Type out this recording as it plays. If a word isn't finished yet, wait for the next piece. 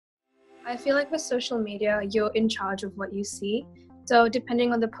I feel like with social media, you're in charge of what you see. So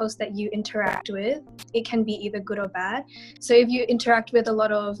depending on the post that you interact with, it can be either good or bad. So if you interact with a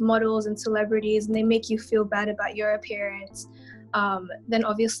lot of models and celebrities and they make you feel bad about your appearance, then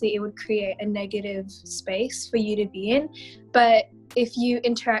obviously it would create a negative space for you to be in. But if you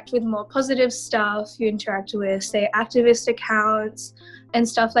interact with more positive stuff, you interact with, say, activist accounts and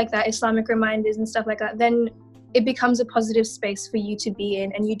stuff like that, Islamic reminders and stuff like that, then it becomes a positive space for you to be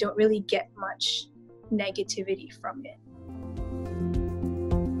in and you don't really get much negativity from it.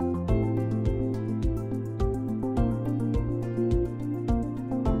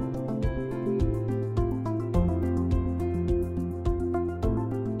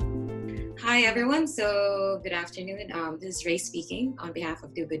 Hi everyone, so good afternoon. This is Ray speaking on behalf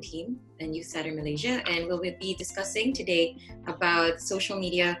of DoGood team and Youth Center Malaysia, and we'll be discussing today about social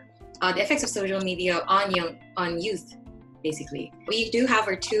media, the effects of social media on youth, basically. We do have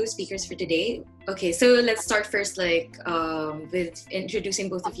our two speakers for today. Okay, so let's start first, with introducing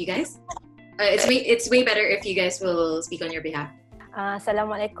both of you guys. It's way better if you guys will speak on your behalf.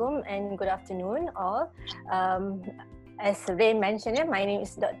 Assalamualaikum and good afternoon all. As Ray mentioned, my name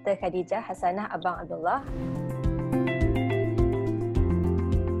is Dr. Khadijah Hasanah Abang Abdullah.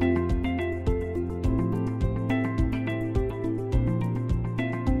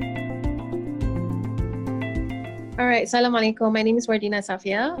 Alright, Assalamualaikum. My name is Wardina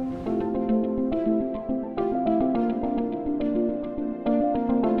Safiyyah.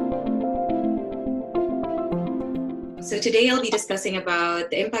 So today I'll be discussing about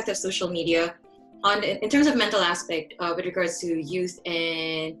the impact of social media in terms of mental aspect with regards to youth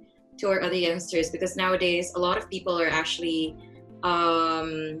and to our other youngsters, because nowadays a lot of people are actually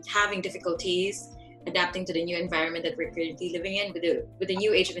having difficulties adapting to the new environment that we're currently living in with the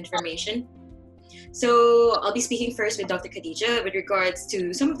new age of information. So I'll be speaking first with Dr. Khadijah with regards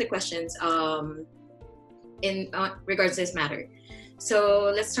to some of the questions in regards to this matter.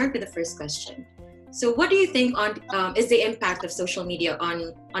 So let's start with the first question. So what do you think is the impact of social media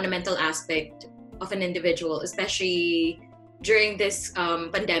on a mental aspect of an individual, especially during this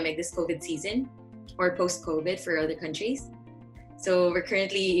pandemic, this COVID season, or post-COVID for other countries? So we're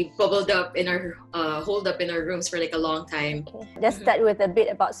currently bubbled up in our, holed up in our rooms for like a long time. Okay. Just start with a bit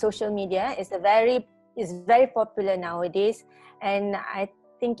about social media. It's very popular nowadays, and I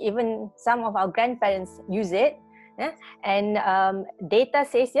think even some of our grandparents use it. Yeah? And data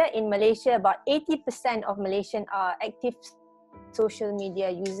says in Malaysia, about 80% of Malaysians are active social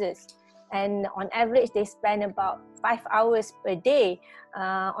media users. And on average, they spend about 5 hours per day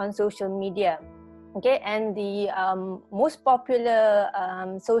on social media. Okay, and the most popular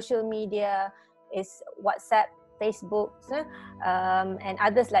social media is WhatsApp, Facebook, and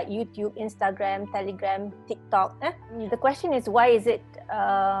others like YouTube, Instagram, Telegram, TikTok. The question is, why is it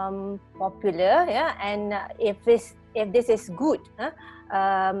popular? Yeah, and if this is good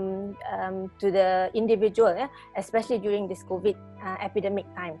to the individual, especially during this COVID epidemic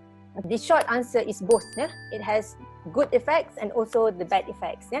time. The short answer is both. It has good effects and also the bad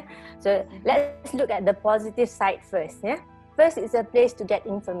effects. So let's look at the positive side first. First, it's a place to get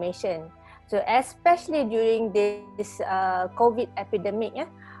information. So especially during this COVID epidemic,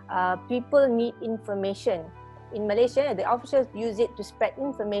 people need information. In Malaysia, the officials use it to spread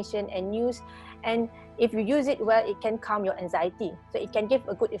information and news, and if you use it well, it can calm your anxiety. So it can give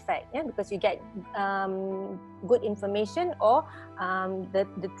a good effect, because you get good information or the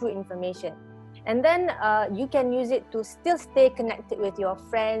true information. And then you can use it to still stay connected with your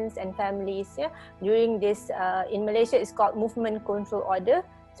friends and families. During this, in Malaysia, it's called movement control order.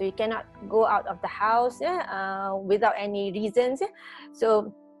 So you cannot go out of the house without any reasons.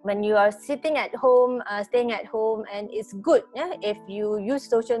 So when you are sitting at home, staying at home, and it's good if you use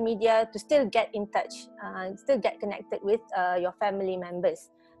social media to still get in touch, still get connected with your family members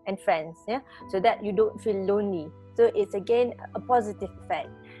and friends, so that you don't feel lonely. So it's again a positive effect.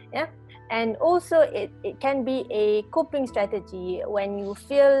 And also it can be a coping strategy when you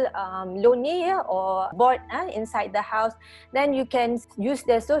feel lonely or bored inside the house. Then you can use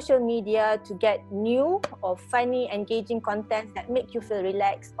the social media to get new or funny, engaging content that make you feel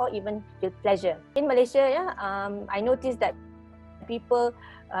relaxed or even feel pleasure. In Malaysia, I noticed that people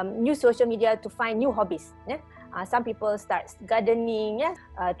use social media to find new hobbies. Some people start gardening,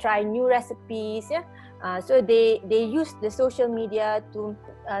 try new recipes. So they use the social media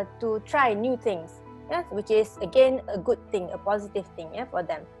to try new things, which is again a good thing, a positive thing for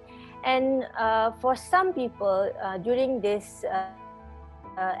them. And for some people during this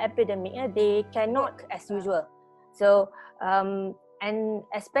epidemic, they cannot work as usual. So and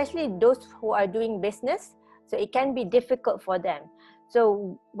especially those who are doing business, so it can be difficult for them.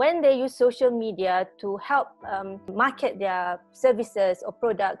 So when they use social media to help market their services or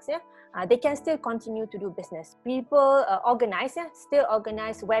products, they can still continue to do business. People still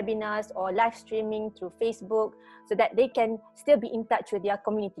organize webinars or live streaming through Facebook so that they can still be in touch with their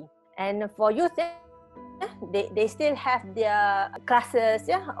community. And for youth, they still have their classes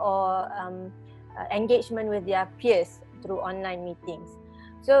or engagement with their peers through online meetings.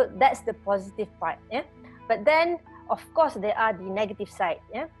 So that's the positive part. But then, of course, there are the negative side.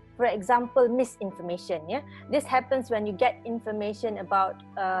 For example, misinformation. This happens when you get information about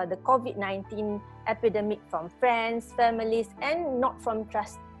the COVID-19 epidemic from friends, families, and not from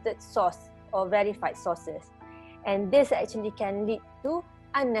trusted source or verified sources. And this actually can lead to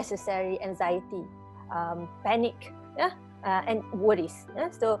unnecessary anxiety, panic, and worries.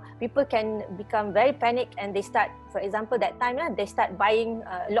 So people can become very panicked and they start, for example, that time they start buying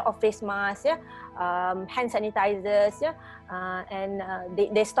a lot of face masks, hand sanitizers, and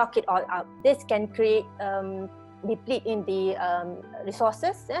they stock it all up. This can create deplete in the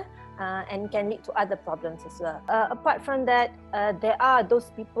resources and can lead to other problems as well. Apart from that, there are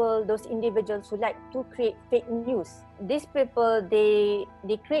those people, those individuals who like to create fake news. These people, they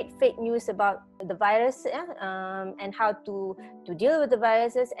create fake news about the virus and how to deal with the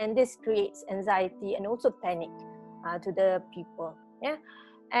viruses, and this creates anxiety and also panic to the people.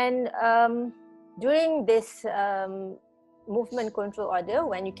 And during this movement control order,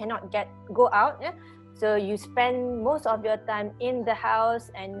 when you cannot go out, so you spend most of your time in the house,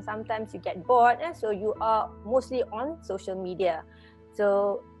 and sometimes you get bored, so you are mostly on social media.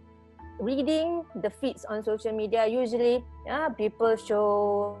 So reading the feeds on social media, usually people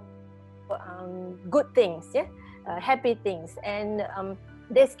show good things, happy things, and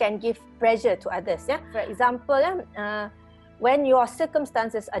this can give pressure to others. For example, when your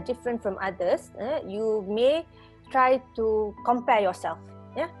circumstances are different from others, you may try to compare yourself.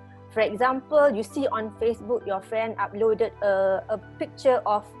 For example, you see on Facebook your friend uploaded a picture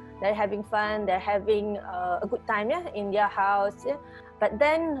of they're having fun, they're having a good time in their house. But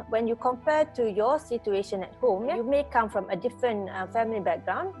then when you compare to your situation at home, you may come from a different family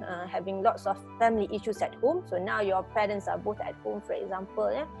background, having lots of family issues at home. So now your parents are both at home, for example,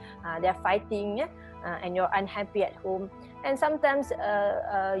 they're fighting, and you're unhappy at home. And sometimes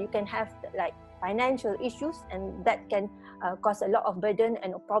you can have like financial issues, and that can cause a lot of burden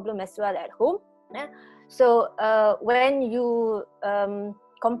and a problem as well at home. So when you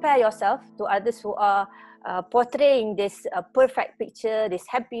compare yourself to others who are portraying this perfect picture, this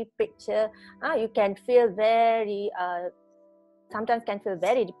happy picture, you can feel sometimes can feel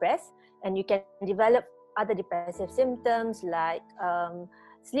very depressed, and you can develop other depressive symptoms like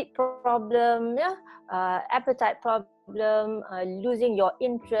sleep problem, appetite problem, losing your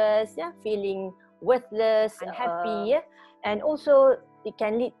interest, feeling worthless, unhappy, and also it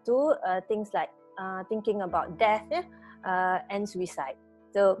can lead to things like thinking about death and suicide.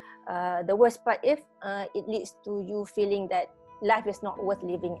 So the worst part is it leads to you feeling that life is not worth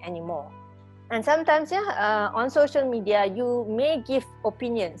living anymore. And sometimes on social media you may give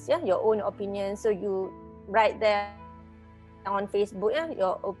opinions, your own opinions. So you write there on Facebook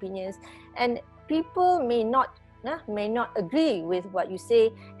your opinions, and people may not agree with what you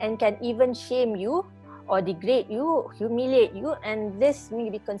say and can even shame you or degrade you, humiliate you, and this may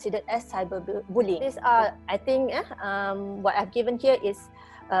be considered as cyberbullying. These are, I think, what I've given here is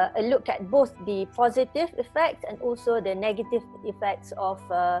a look at both the positive effects and also the negative effects of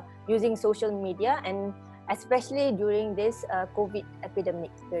using social media, and especially during this COVID epidemic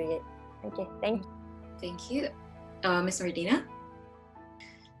period. Okay, thank you. Thank you. Ms. Wardina?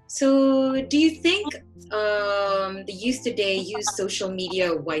 So do you think the youth today use social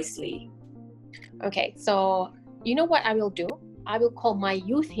media wisely? Okay, so you know what I will do? I will call my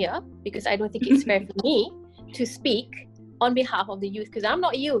youth here, because I don't think it's fair for me to speak on behalf of the youth, because I'm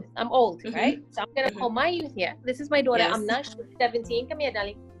not youth, I'm old, right? So I'm gonna call my youth here. This is my daughter, Amna, she's 17. Come here,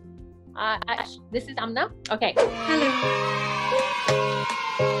 darling. This is Amna. Okay. Hello.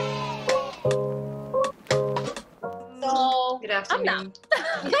 So, good afternoon.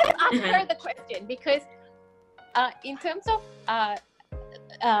 Let's ask her the question, because in terms of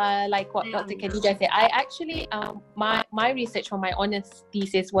like what Dr. Khadijah said, I actually my research for my honors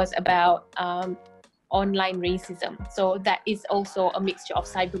thesis was about online racism. So that is also a mixture of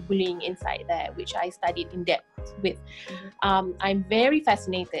cyberbullying inside there, which I studied in depth with. I'm very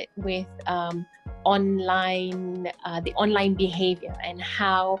fascinated with the online behavior and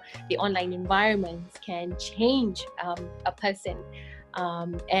how the online environments can change a person.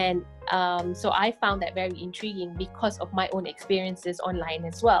 So I found that very intriguing because of my own experiences online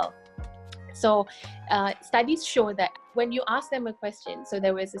as well. So studies show that when you ask them a question, so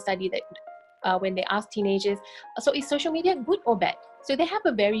there was a study that when they asked teenagers, so is social media good or bad? So they have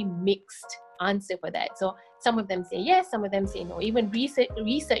a very mixed answer for that. So some of them say yes, some of them say no. Even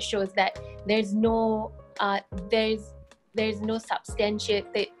research shows that there's no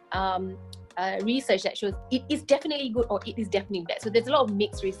substantiated research that shows it is definitely good or it is definitely bad. So there's a lot of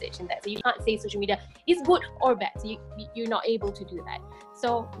mixed research in that. So you can't say social media is good or bad. So you're not able to do that.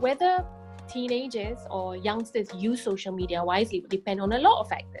 So whether teenagers or youngsters use social media wisely would depend on a lot of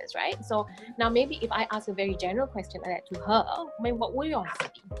factors, right? So now maybe if I ask a very general question like that to her, I mean, what would yours be?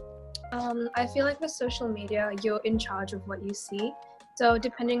 I feel like with social media, you're in charge of what you see. So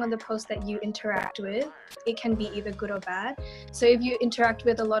depending on the post that you interact with, it can be either good or bad. So if you interact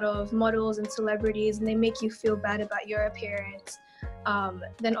with a lot of models and celebrities and they make you feel bad about your appearance,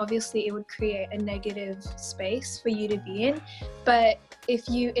 then obviously it would create a negative space for you to be in. But if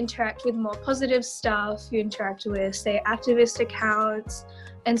you interact with more positive stuff, you interact with, say, activist accounts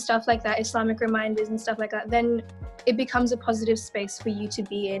and stuff like that, Islamic reminders and stuff like that, then it becomes a positive space for you to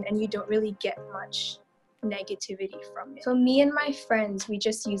be in and you don't really get much negativity from it. So me and my friends, we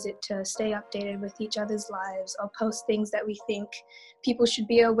just use it to stay updated with each other's lives or post things that we think people should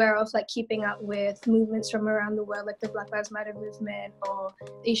be aware of, like keeping up with movements from around the world, like the Black Lives Matter movement or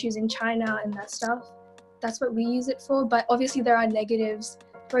issues in China and that stuff. That's what we use it for. But obviously there are negatives.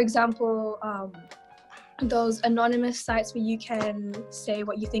 For example, those anonymous sites where you can say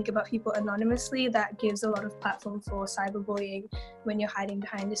what you think about people anonymously, that gives a lot of platform for cyberbullying when you're hiding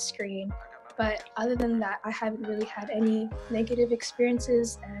behind a screen. But other than that, I haven't really had any negative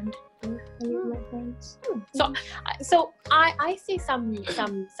experiences and any of my friends. So I see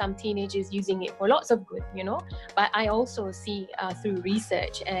some teenagers using it for lots of good, you know, but I also see through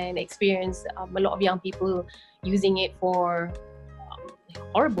research and experience a lot of young people using it for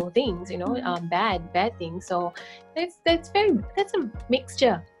horrible things, you know, bad things. So that's a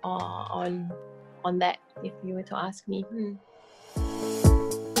mixture on that, if you were to ask me.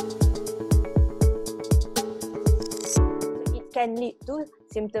 Can lead to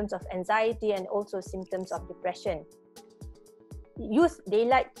symptoms of anxiety and also symptoms of depression. Youth, they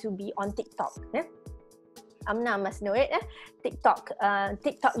like to be on TikTok. Amna must know it. TikTok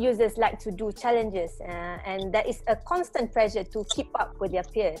users like to do challenges, and there is a constant pressure to keep up with their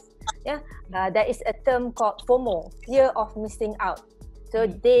peers. There is a term called FOMO, fear of missing out. So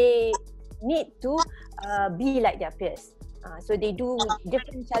they need to be like their peers. So they do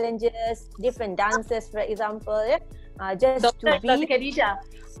different challenges, different dances, for example. Dr. Khadijah,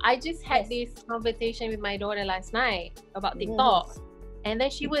 I just had this conversation with my daughter last night about TikTok, and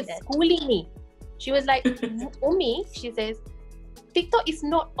then she was schooling me. She was like, Umi, she says, TikTok is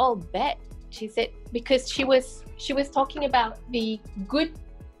not all bad. She said, because she was talking about the good.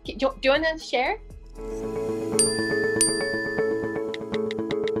 Do you want to share?